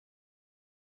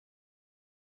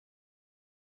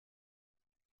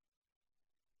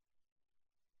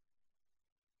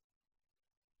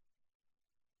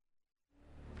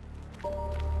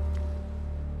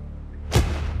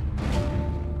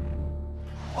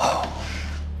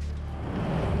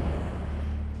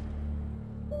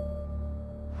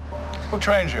Who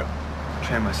trains you?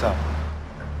 Train myself.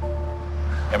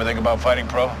 Ever think about fighting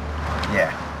pro?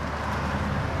 Yeah.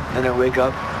 Then I wake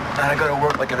up, and I go to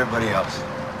work like everybody else.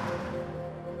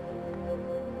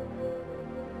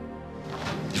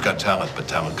 You've got talent, but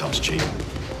talent comes cheap.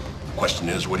 The question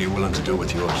is, what are you willing to do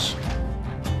with yours?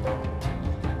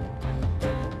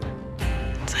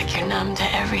 It's like you're numb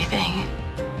to everything.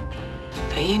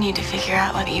 But you need to figure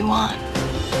out what you want.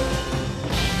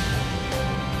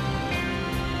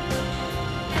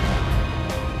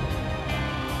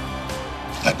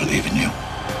 I believe in you.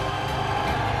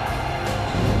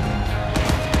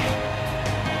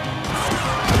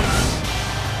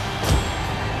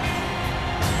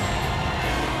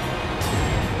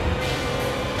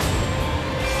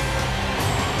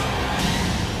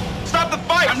 Stop the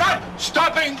fight! I'm not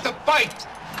stopping the fight!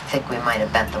 I think we might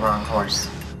have bet the wrong horse.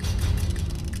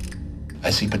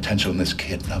 I see potential in this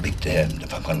kid, and I'll be damned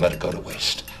if I'm going to let it go to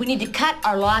waste. We need to cut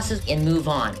our losses and move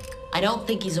on. I don't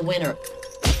think he's a winner.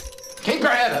 Keep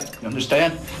your head up. You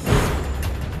understand?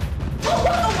 Don't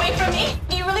walk away from me!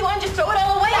 Do you really want to just throw it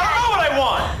all away? I know what I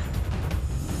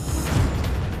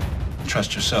want!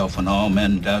 Trust yourself when all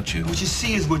men doubt you. What you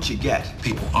see is what you get.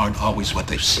 People aren't always what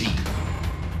they've seen.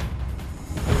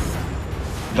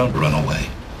 Don't run away.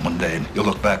 One day, you'll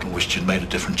look back and wish you'd made a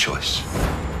different choice.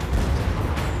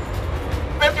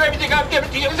 After everything I've given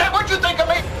to you, is that what you think of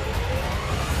me?